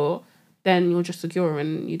secure, then you're just secure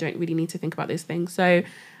and you don't really need to think about these things. So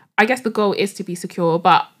I guess the goal is to be secure,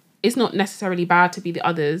 but it's not necessarily bad to be the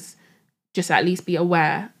others. Just at least be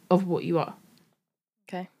aware of what you are.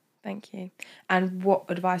 Okay, thank you. And what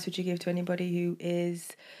advice would you give to anybody who is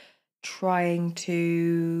trying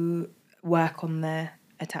to work on their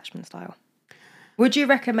attachment style? Would you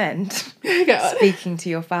recommend speaking to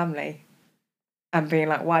your family and being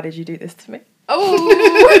like, why did you do this to me?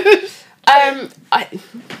 Oh,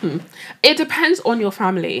 it depends on your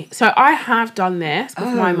family. So I have done this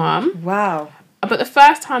with my mum. Wow. But the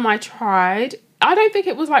first time I tried, I don't think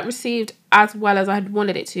it was like received as well as I had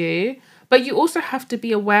wanted it to. But you also have to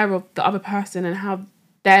be aware of the other person and how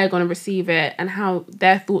they're going to receive it and how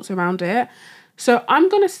their thoughts around it. So I'm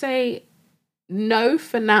going to say no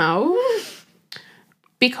for now,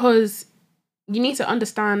 because you need to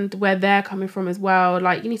understand where they're coming from as well.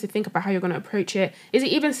 Like, you need to think about how you're going to approach it. Is it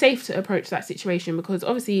even safe to approach that situation? Because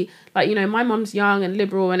obviously, like, you know, my mom's young and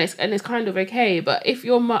liberal, and it's kind of okay. But if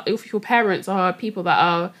your parents are people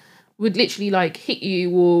that would literally like hit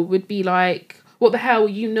you, or would be like, what the hell,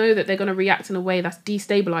 you know that they're going to react in a way that's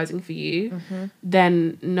destabilizing for you,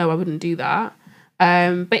 then no, I wouldn't do that.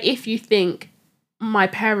 But if you think my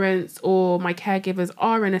parents or my caregivers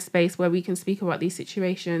are in a space where we can speak about these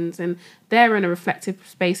situations and they're in a reflective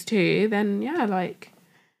space too, then yeah, like,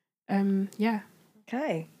 yeah.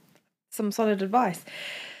 Okay. Some solid advice.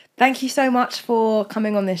 Thank you so much for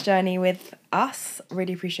coming on this journey with us.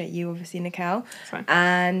 Really appreciate you, obviously, Nicole.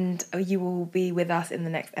 And you will be with us in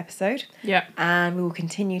the next episode. Yeah. And we will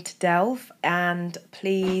continue to delve. And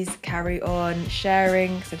please carry on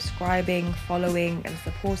sharing, subscribing, following and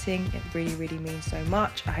supporting. It really, really means so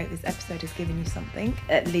much. I hope this episode has given you something,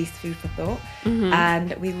 at least food for thought.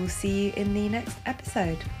 And we will see you in the next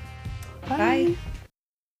episode. Bye.